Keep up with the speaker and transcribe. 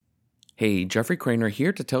Hey, Jeffrey Craner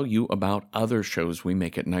here to tell you about other shows we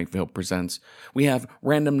make at Night Vale Presents. We have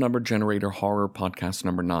Random Number Generator Horror Podcast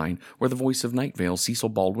number 9, where the voice of Night Vale, Cecil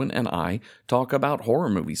Baldwin, and I talk about horror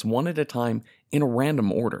movies one at a time in a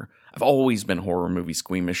random order. I've always been horror movie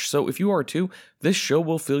squeamish, so if you are too, this show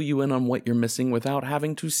will fill you in on what you're missing without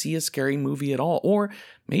having to see a scary movie at all. Or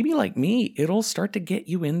maybe like me, it'll start to get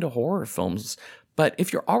you into horror films. But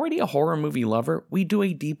if you're already a horror movie lover, we do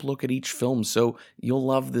a deep look at each film, so you'll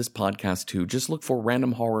love this podcast too. Just look for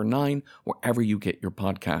Random Horror 9 wherever you get your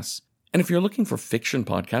podcasts. And if you're looking for fiction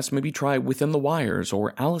podcasts, maybe try Within the Wires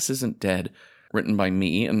or Alice Isn't Dead. Written by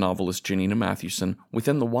me and novelist Janina Mathewson,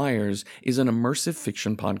 Within the Wires is an immersive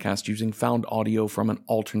fiction podcast using found audio from an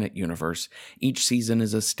alternate universe. Each season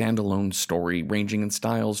is a standalone story ranging in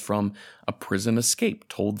styles from a prison escape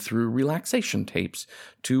told through relaxation tapes,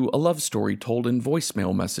 to a love story told in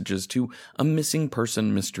voicemail messages, to a missing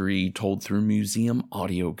person mystery told through museum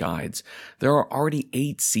audio guides. There are already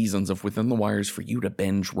 8 seasons of Within the Wires for you to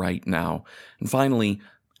binge right now. And finally,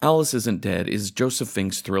 Alice Isn't Dead is Joseph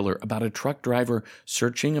Fink's thriller about a truck driver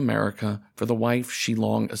searching America for the wife she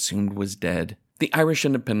long assumed was dead. The Irish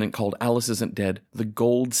Independent called Alice Isn't Dead the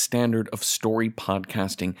gold standard of story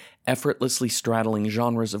podcasting, effortlessly straddling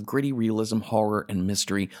genres of gritty realism, horror, and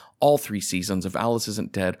mystery. All 3 seasons of Alice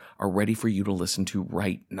Isn't Dead are ready for you to listen to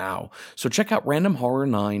right now. So check out Random Horror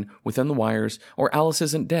 9, Within the Wires, or Alice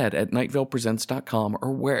Isn't Dead at nightvalepresents.com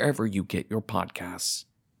or wherever you get your podcasts.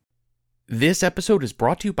 This episode is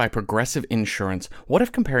brought to you by Progressive Insurance. What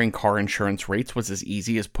if comparing car insurance rates was as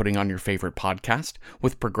easy as putting on your favorite podcast?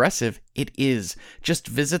 With Progressive, it is. Just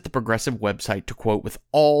visit the Progressive website to quote with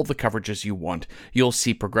all the coverages you want. You'll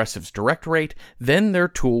see Progressive's direct rate, then their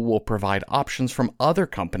tool will provide options from other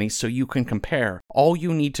companies so you can compare. All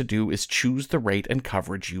you need to do is choose the rate and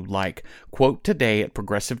coverage you like. Quote today at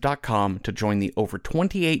Progressive.com to join the over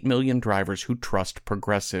 28 million drivers who trust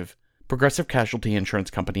Progressive. Progressive Casualty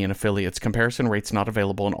Insurance Company and Affiliates. Comparison rates not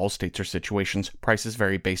available in all states or situations. Prices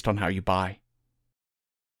vary based on how you buy.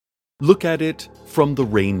 Look at it from the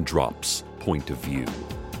raindrops' point of view.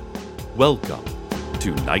 Welcome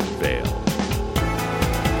to Night Vale.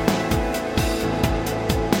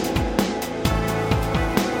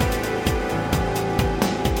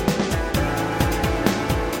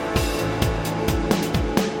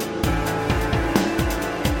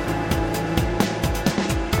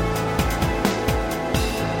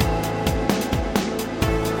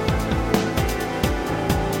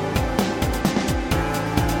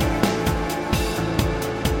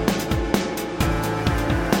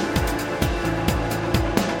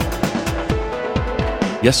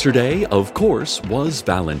 Yesterday, of course, was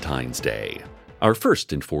Valentine's Day, our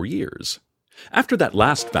first in 4 years. After that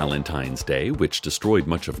last Valentine's Day, which destroyed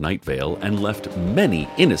much of Night Vale and left many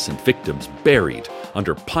innocent victims buried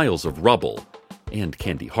under piles of rubble and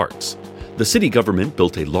candy hearts, the city government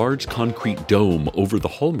built a large concrete dome over the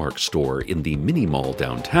Hallmark store in the mini-mall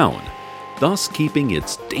downtown, thus keeping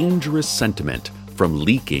its dangerous sentiment from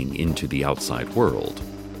leaking into the outside world.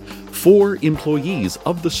 4 employees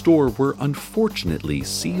of the store were unfortunately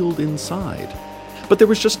sealed inside, but there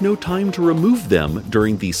was just no time to remove them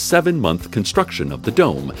during the 7-month construction of the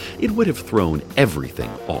dome. It would have thrown everything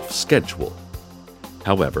off schedule.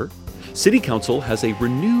 However, City Council has a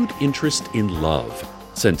renewed interest in love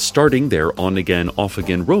since starting their on-again,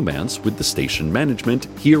 off-again romance with the station management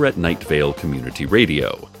here at Night Vale Community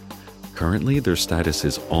Radio. Currently, their status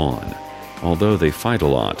is on, although they fight a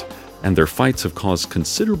lot, and their fights have caused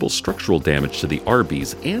considerable structural damage to the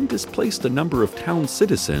Arby's and displaced a number of town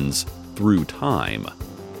citizens through time.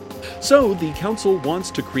 So the council wants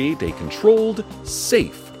to create a controlled,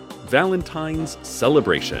 safe Valentine's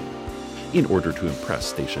celebration in order to impress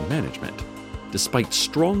station management, despite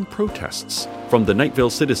strong protests from the Night Vale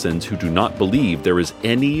citizens who do not believe there is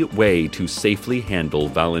any way to safely handle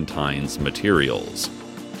Valentine's materials.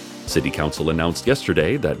 City Council announced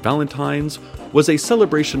yesterday that Valentine's was a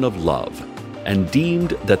celebration of love and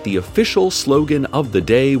deemed that the official slogan of the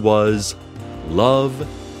day was, "Love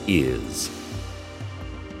is."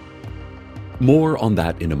 More on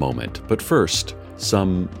that in a moment, but first,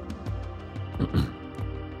 some...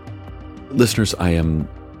 Listeners, I am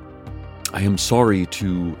sorry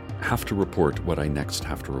to have to report what I next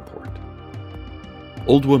have to report.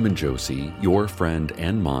 Old woman Josie, your friend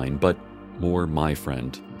and mine, but more my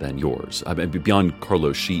friend than yours. I mean, beyond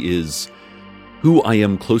Carlos, she is who I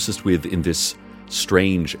am closest with in this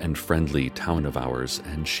strange and friendly town of ours,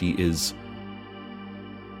 and she is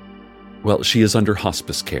under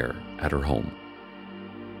hospice care at her home.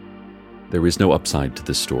 There is no upside to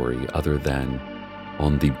this story other than,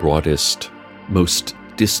 on the broadest, most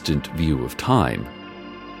distant view of time,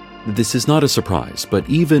 This is not a surprise, but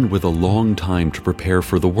even with a long time to prepare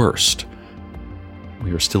for the worst,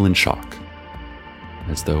 we are still in shock,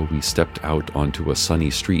 as though we stepped out onto a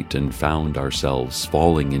sunny street and found ourselves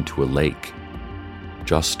falling into a lake,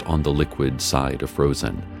 just on the liquid side of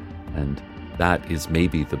frozen, and that is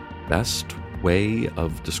maybe the best way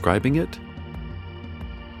of describing it.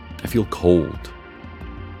 I feel cold,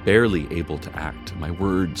 barely able to act. My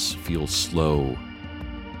words feel slow.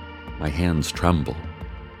 My hands tremble.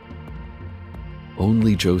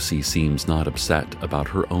 Only Josie seems not upset about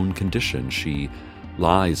her own condition. She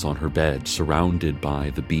lies on her bed, surrounded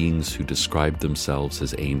by the beings who describe themselves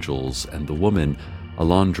as angels, and the woman,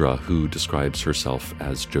 Alondra, who describes herself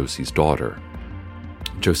as Josie's daughter.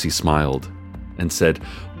 Josie smiled and said,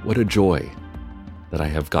 "What a joy that I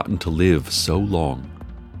have gotten to live so long.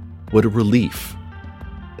 What a relief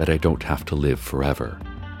that I don't have to live forever."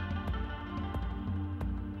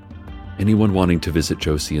 Anyone wanting to visit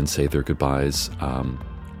Josie and say their goodbyes,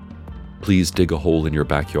 please dig a hole in your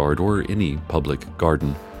backyard or any public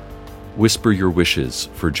garden. Whisper your wishes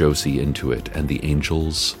for Josie into it, and the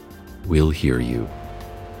angels will hear you.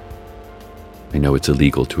 I know it's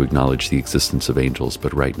illegal to acknowledge the existence of angels,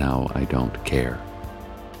 but right now I don't care.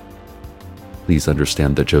 Please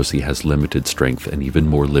understand that Josie has limited strength and even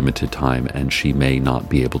more limited time, and she may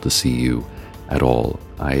not be able to see you at all.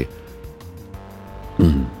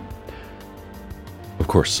 Of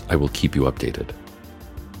course, I will keep you updated.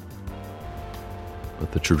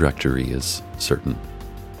 But the trajectory is certain.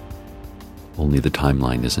 Only the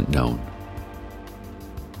timeline isn't known.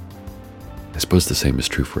 I suppose the same is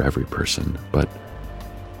true for every person, but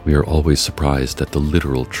we are always surprised at the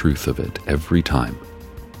literal truth of it every time,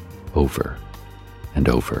 over and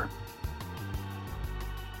over.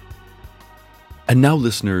 And now,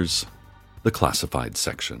 listeners, the classified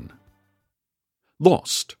section.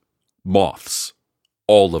 Lost. Moths.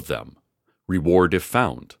 All of them. Reward if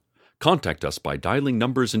found. Contact us by dialing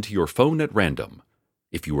numbers into your phone at random.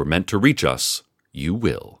 If you were meant to reach us, you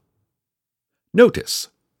will. Notice.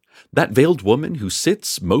 That veiled woman who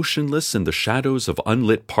sits motionless in the shadows of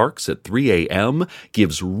unlit parks at 3 a.m.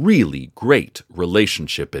 gives really great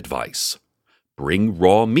relationship advice. Bring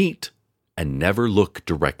raw meat and never look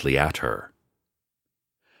directly at her.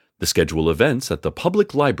 The schedule of events at the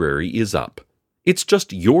public library is up. It's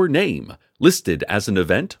just your name, listed as an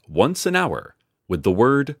event once an hour, with the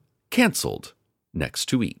word "canceled" next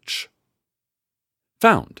to each.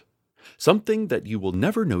 Found. Something that you will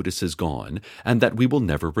never notice is gone, and that we will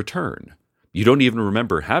never return. You don't even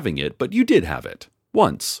remember having it, but you did have it.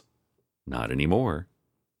 Once. Not anymore.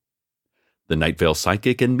 The Night Vale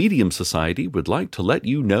Psychic and Medium Society would like to let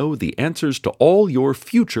you know the answers to all your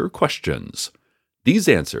future questions. These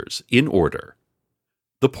answers, in order.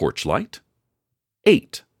 The porch light.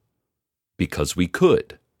 8. Because we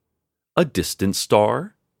could. A distant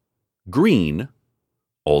star. Green.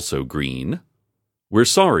 Also green. We're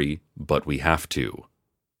sorry, but we have to.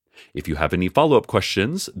 If you have any follow-up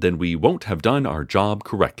questions, then we won't have done our job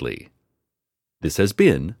correctly. This has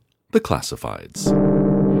been The Classifieds.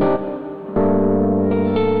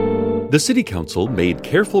 The City Council made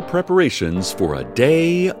careful preparations for a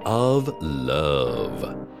day of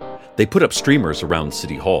love. They put up streamers around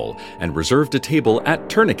City Hall and reserved a table at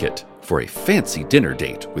Tourniquet for a fancy dinner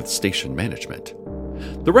date with station management.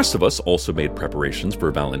 The rest of us also made preparations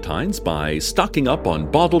for Valentine's by stocking up on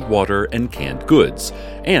bottled water and canned goods,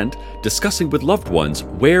 and discussing with loved ones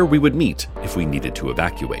where we would meet if we needed to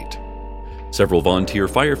evacuate. Several volunteer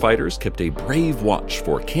firefighters kept a brave watch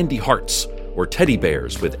for candy hearts or teddy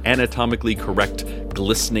bears with anatomically correct,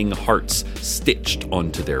 glistening hearts stitched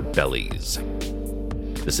onto their bellies.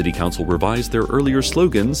 The City Council revised their earlier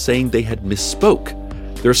slogan, saying they had misspoke.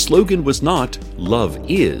 Their slogan was not "Love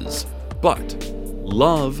is," but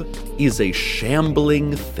 "Love is a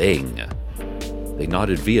shambling thing." They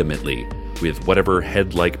nodded vehemently, with whatever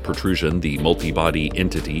head-like protrusion the multi-body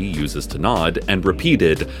entity uses to nod, and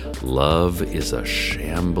repeated, "Love is a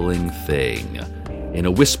shambling thing," in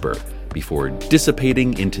a whisper before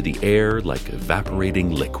dissipating into the air like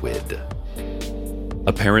evaporating liquid.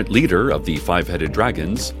 Apparent leader of the Five-Headed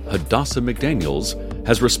Dragons, Hadassah McDaniels,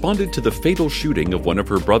 has responded to the fatal shooting of one of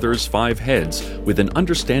her brother's 5 heads with an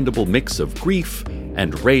understandable mix of grief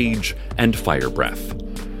and rage and fire breath.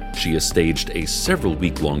 She has staged a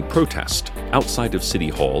several-week-long protest outside of City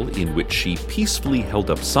Hall in which she peacefully held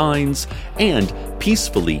up signs and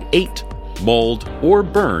peacefully ate, mauled, or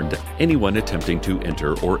burned anyone attempting to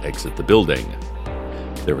enter or exit the building.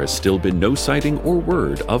 There has still been no sighting or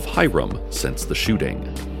word of Hiram since the shooting.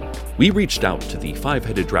 We reached out to the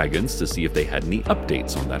Five-Headed Dragons to see if they had any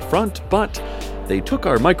updates on that front, but they took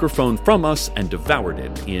our microphone from us and devoured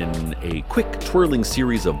it in a quick twirling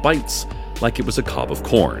series of bites like it was a cob of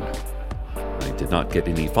corn. I did not get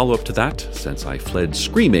any follow-up to that, since I fled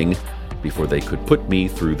screaming before they could put me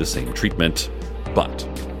through the same treatment, but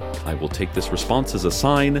I will take this response as a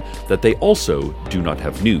sign that they also do not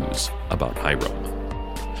have news about Hiram.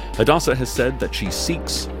 Hadassah has said that she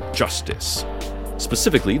seeks justice.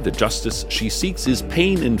 Specifically, the justice she seeks is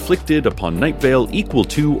pain inflicted upon Night Vale equal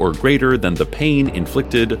to or greater than the pain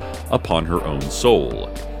inflicted upon her own soul.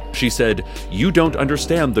 She said, "You don't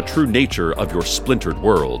understand the true nature of your splintered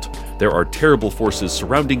world. There are terrible forces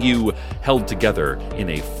surrounding you, held together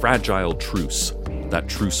in a fragile truce. That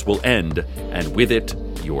truce will end, and with it,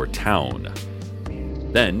 your town."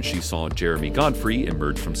 Then she saw Jeremy Godfrey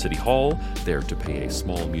emerge from City Hall, there to pay a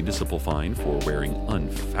small municipal fine for wearing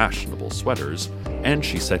unfashionable sweaters, and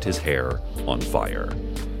she set his hair on fire.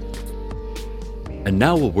 And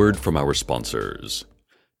now a word from our sponsors.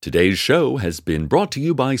 Today's show has been brought to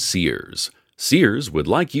you by Sears. Sears would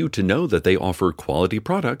like you to know that they offer quality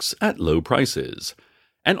products at low prices.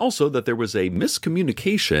 And also that there was a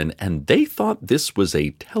miscommunication and they thought this was a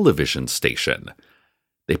television station.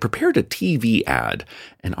 They prepared a TV ad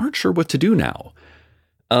and aren't sure what to do now.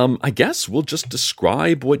 I guess we'll just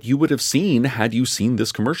describe what you would have seen had you seen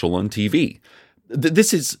this commercial on TV.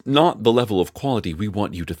 This is not the level of quality we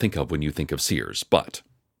want you to think of when you think of Sears, but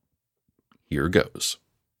here goes.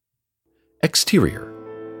 Exterior.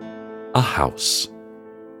 A house.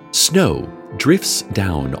 Snow drifts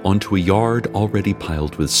down onto a yard already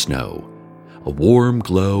piled with snow. A warm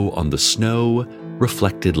glow on the snow,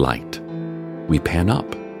 reflected light. We pan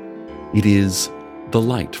up. It is the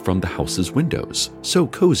light from the house's windows. So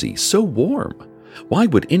cozy, so warm. Why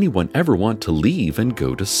would anyone ever want to leave and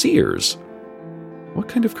go to Sears? What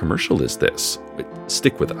kind of commercial is this?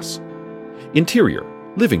 Stick with us. Interior,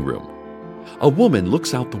 living room. A woman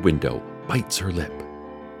looks out the window, bites her lip.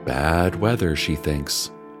 Bad weather, she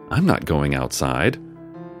thinks. I'm not going outside.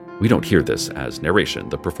 We don't hear this as narration.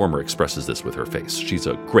 The performer expresses this with her face. She's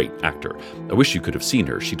a great actor. I wish you could have seen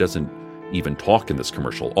her. She doesn't even talk in this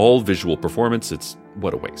commercial. All visual performance,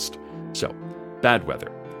 what a waste. So, bad weather.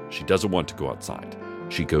 She doesn't want to go outside.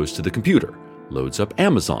 She goes to the computer, loads up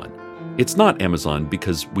Amazon. It's not Amazon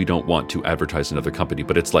because we don't want to advertise another company,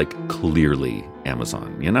 but it's like clearly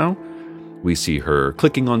Amazon, you know? We see her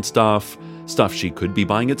clicking on stuff she could be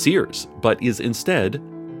buying at Sears, but is instead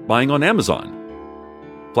buying on Amazon.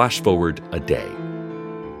 Flash forward a day.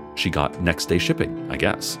 She got next day shipping, I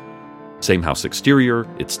guess. Same house exterior,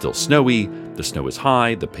 it's still snowy, the snow is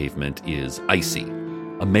high, the pavement is icy.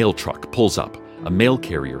 A mail truck pulls up, a mail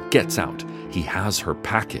carrier gets out. He has her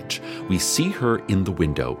package. We see her in the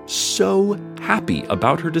window, so happy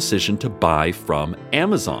about her decision to buy from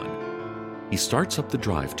Amazon. He starts up the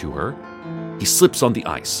drive to her. He slips on the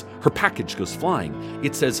ice. Her package goes flying.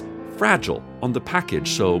 It says fragile on the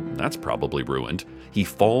package, so that's probably ruined. He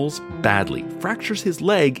falls badly, fractures his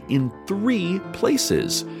leg in 3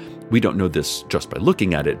 places. We don't know this just by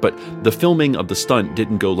looking at it, but the filming of the stunt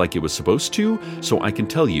didn't go like it was supposed to, so I can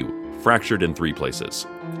tell you, fractured in 3 places.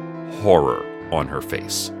 Horror on her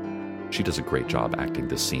face. She does a great job acting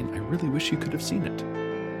this scene. I really wish you could have seen it.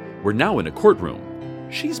 We're now in a courtroom.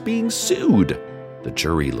 She's being sued. The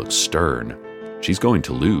jury looks stern. She's going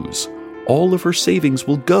to lose. All of her savings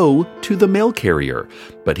will go to the mail carrier.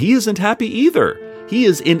 But he isn't happy either. He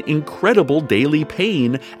is in incredible daily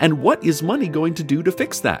pain, and what is money going to do to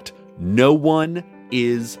fix that? No one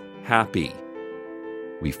is happy.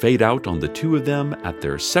 We fade out on the 2 of them at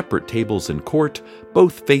their separate tables in court,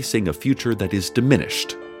 both facing a future that is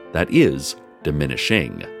diminished, that is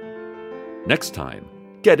diminishing. Next time,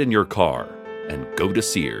 get in your car and go to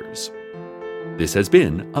Sears. This has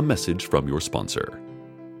been a message from your sponsor.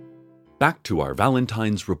 Back to our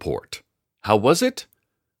Valentine's report. How was it?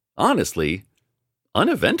 Honestly,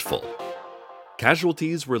 uneventful.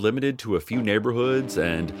 Casualties were limited to a few neighborhoods,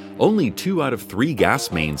 and only 2 out of 3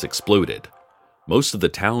 gas mains exploded. Most of the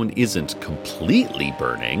town isn't completely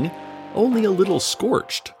burning, only a little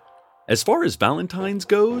scorched. As far as Valentine's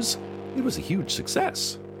goes, it was a huge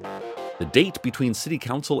success. The date between City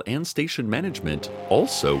Council and station management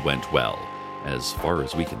also went well, as far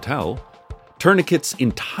as we can tell. Tourniquet's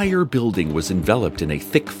entire building was enveloped in a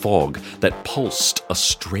thick fog that pulsed a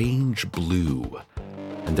strange blue.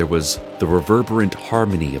 And there was the reverberant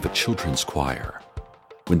harmony of a children's choir.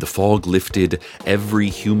 When the fog lifted, every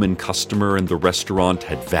human customer in the restaurant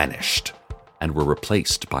had vanished and were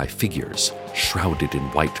replaced by figures shrouded in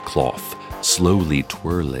white cloth, slowly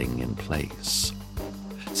twirling in place.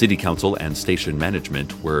 City Council and station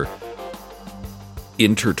management were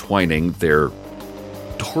intertwining their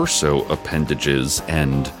torso appendages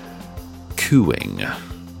and cooing.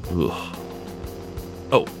 Ugh.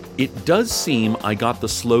 Oh, it does seem I got the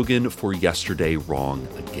slogan for yesterday wrong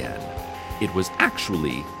again. It was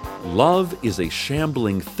actually, "Love is a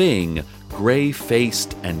shambling thing,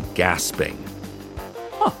 gray-faced and gasping."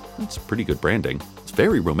 Huh, that's pretty good branding. It's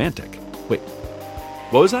very romantic. Wait,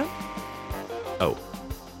 what was that? Oh,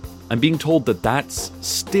 I'm being told that that's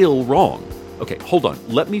still wrong. Okay, hold on.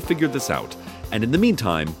 Let me figure this out. And in the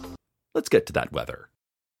meantime, let's get to that weather.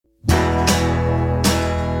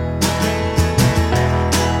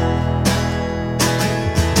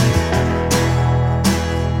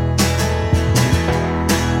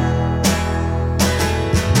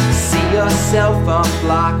 See yourself on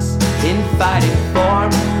blocks in fighting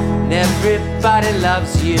form, and everybody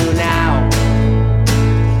loves you now.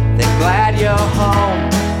 They're glad you're home.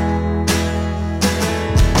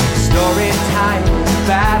 Story time,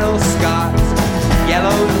 battle scars,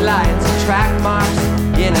 yellow lines, track marks,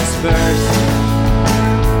 interspersed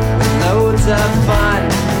with loads of fun.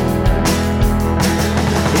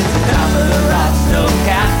 It's the top of the rock, snow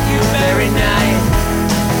cap, you very night.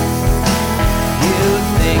 You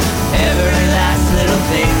think every last little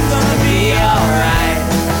thing's gonna be alright.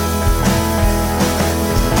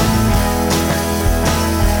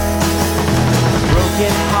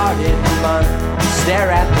 Broken-hearted month,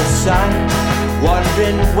 stare at the sun,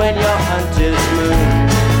 wondering when your hunter's moon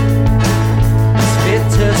is fit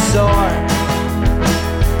to soar.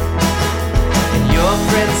 And your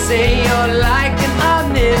friends say you're like an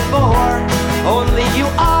omnivore, only you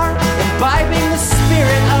are imbibing the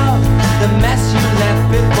spirit of the mess you left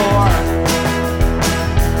before.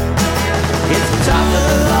 It's the top of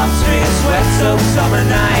the long street, sweat-soaked summer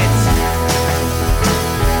nights.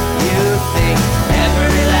 You think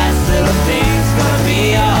every last little thing's gonna be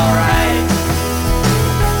alright.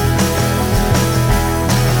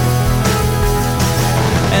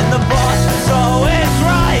 And the boss is always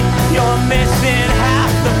right. You're missing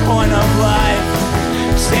half the point of life.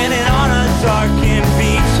 Standing on a darkened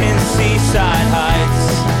beach in Seaside Heights,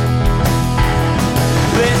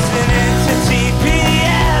 listening to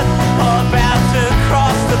TPM, about to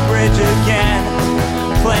cross the bridge again,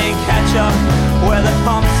 playing catch up where the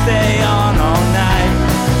pumps stay on all night.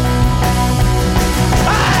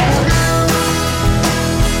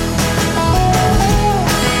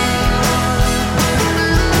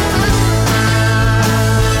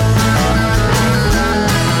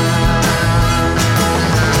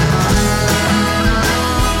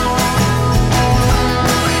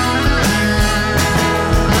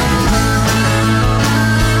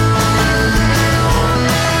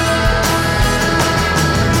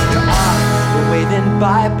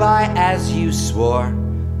 Bye-bye as you swore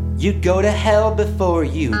you'd go to hell before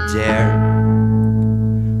you dare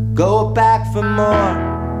go back for more.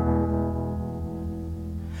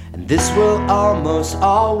 And this will almost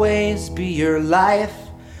always be your life,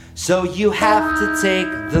 so you have to take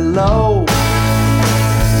the low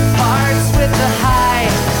parts with the high.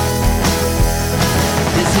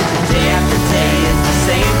 This is the day after day, it's the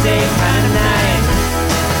same day kind of night.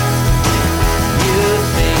 You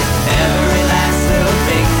think every last little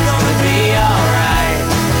thing's gonna be alright,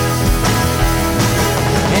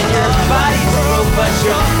 and your body's broke but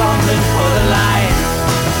you're fumbling for the light,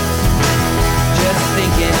 just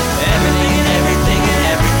thinking everything and everything and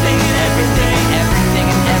everything and everything, everything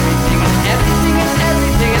and everything and everything and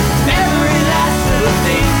everything, and every last little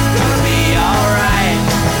thing's gonna be alright.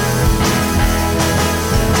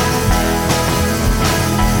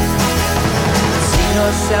 See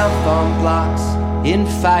yourself on blocks in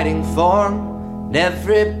fighting form, and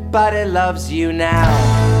everybody loves you now.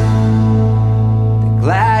 They're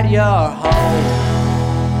glad you're home.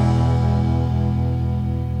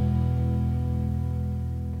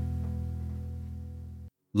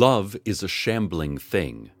 Love is a shambling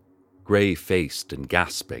thing, gray-faced and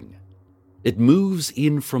gasping. It moves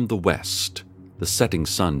in from the west, the setting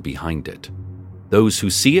sun behind it. Those who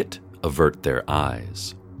see it avert their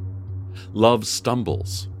eyes. Love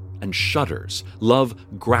stumbles and shudders. Love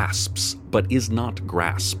grasps, but is not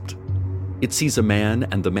grasped. It sees a man,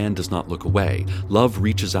 and the man does not look away. Love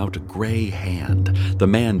reaches out a gray hand. The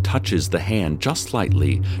man touches the hand just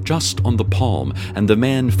lightly, just on the palm, and the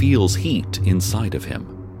man feels heat inside of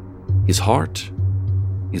him. His heart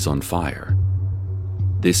is on fire.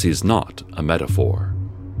 This is not a metaphor.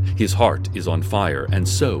 His heart is on fire, and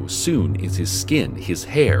so soon is his skin, his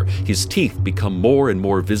hair, his teeth become more and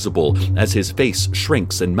more visible as his face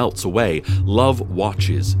shrinks and melts away. Love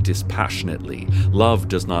watches dispassionately. Love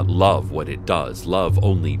does not love what it does. Love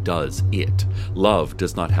only does it. Love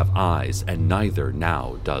does not have eyes, and neither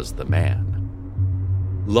now does the man.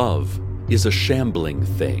 Love is a shambling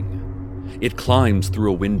thing. It climbs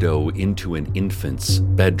through a window into an infant's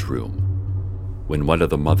bedroom. When one of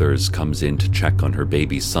the mothers comes in to check on her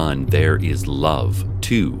baby son, there is Love,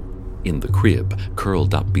 too, in the crib,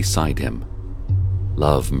 curled up beside him.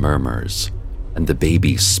 Love murmurs, and the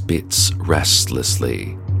baby spits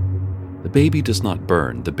restlessly. The baby does not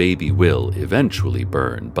burn. The baby will eventually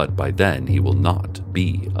burn, but by then he will not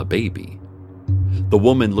be a baby. The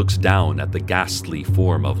woman looks down at the ghastly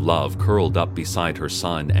form of Love curled up beside her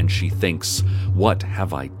son, and she thinks, "What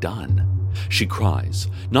have I done?" She cries,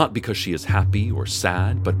 not because she is happy or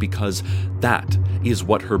sad, but because that is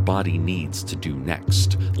what her body needs to do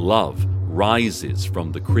next. Love rises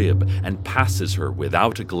from the crib and passes her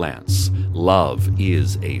without a glance. Love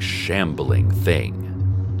is a shambling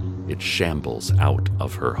thing. It shambles out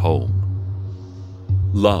of her home.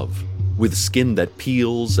 Love, with skin that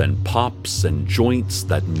peels and pops and joints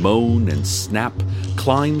that moan and snap,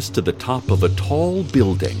 climbs to the top of a tall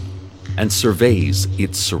building and surveys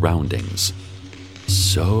its surroundings.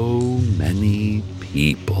 So many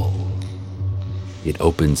people. It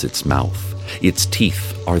opens its mouth. Its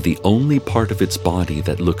teeth are the only part of its body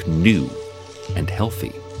that look new and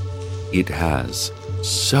healthy. It has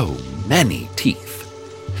so many teeth.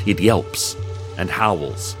 It yelps and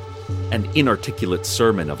howls, an inarticulate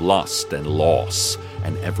sermon of lust and loss,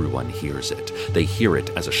 and everyone hears it. They hear it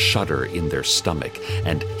as a shudder in their stomach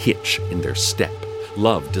and hitch in their step.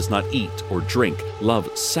 Love does not eat or drink. Love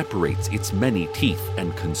separates its many teeth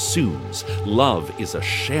and consumes. Love is a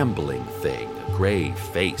shambling thing,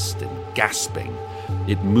 gray-faced and gasping.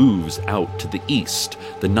 It moves out to the east,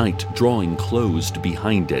 the night drawing closed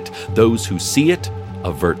behind it. Those who see it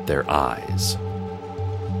avert their eyes.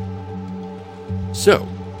 So,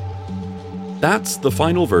 that's the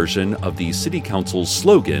final version of the City Council's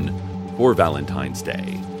slogan for Valentine's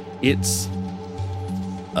Day. It's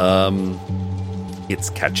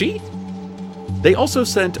catchy. They also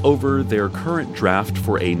sent over their current draft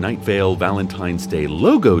for a Night Vale Valentine's Day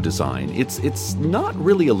logo design. It's not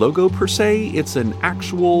really a logo per se, it's an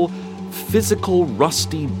actual physical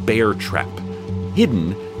rusty bear trap,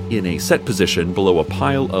 hidden in a set position below a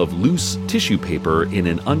pile of loose tissue paper in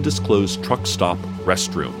an undisclosed truck stop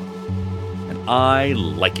restroom. And I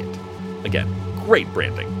like it. Again, great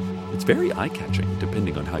branding. It's very eye-catching,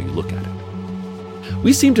 depending on how you look at it.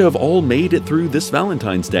 We seem to have all made it through this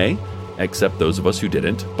Valentine's Day, except those of us who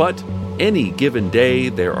didn't, but any given day,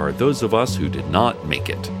 there are those of us who did not make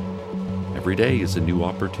it. Every day is a new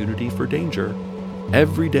opportunity for danger.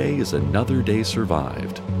 Every day is another day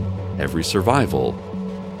survived. Every survival,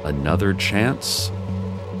 another chance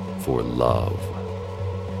for love.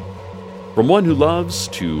 From one who loves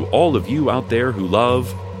to all of you out there who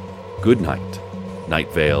love, good night.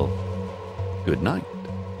 Night Vale, good night.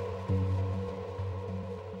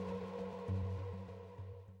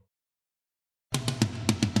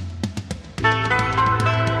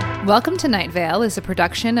 Welcome to Night Vale is a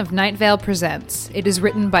production of Night Vale Presents. It is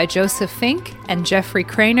written by Joseph Fink and Jeffrey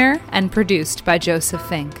Craner and produced by Joseph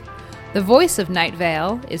Fink. The voice of Night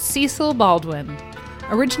Vale is Cecil Baldwin.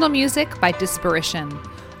 Original music by Disparition.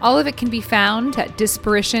 All of it can be found at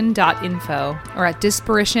disparition.info or at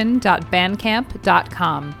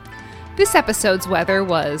disparition.bandcamp.com. This episode's weather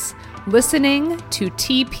was Listening to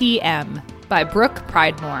TPM by Brooke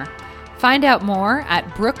Pridemore. Find out more at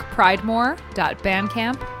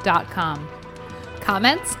brookepridemore.bandcamp.com.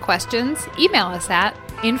 Comments, questions, email us at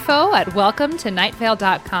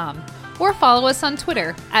info@welcometonightvale.com or follow us on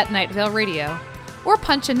Twitter at Night Vale Radio or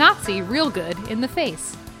punch a Nazi real good in the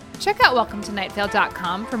face. Check out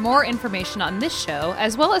welcometonightvale.com for more information on this show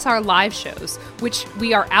as well as our live shows, which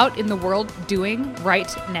we are out in the world doing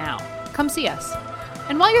right now. Come see us.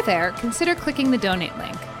 And while you're there, consider clicking the donate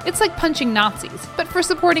link. It's like punching Nazis, but for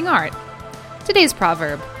supporting art. Today's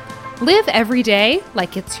proverb: live every day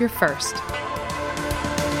like it's your first.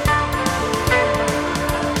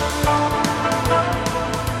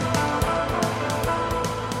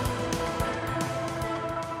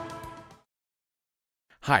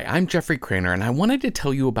 Hi, I'm Jeffrey Craner, and I wanted to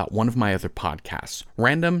tell you about one of my other podcasts,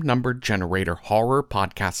 Random Number Generator Horror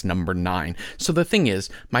Podcast number 9. So the thing is,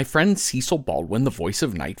 my friend Cecil Baldwin, the voice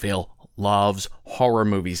of Night Vale, loves horror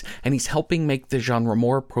movies, and he's helping make the genre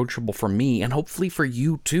more approachable for me and hopefully for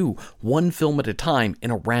you too, one film at a time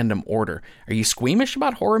in a random order. Are you squeamish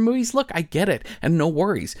about horror movies? Look, I get it, and no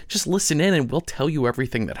worries. Just listen in and we'll tell you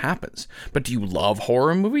everything that happens. But do you love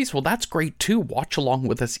horror movies? Well, that's great too. Watch along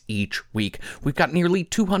with us each week. We've got nearly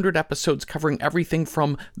 200 episodes covering everything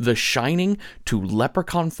from The Shining to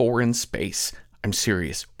Leprechaun 4 in space. I'm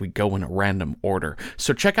serious, we go in a random order.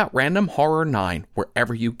 So check out Random Horror 9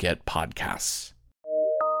 wherever you get podcasts.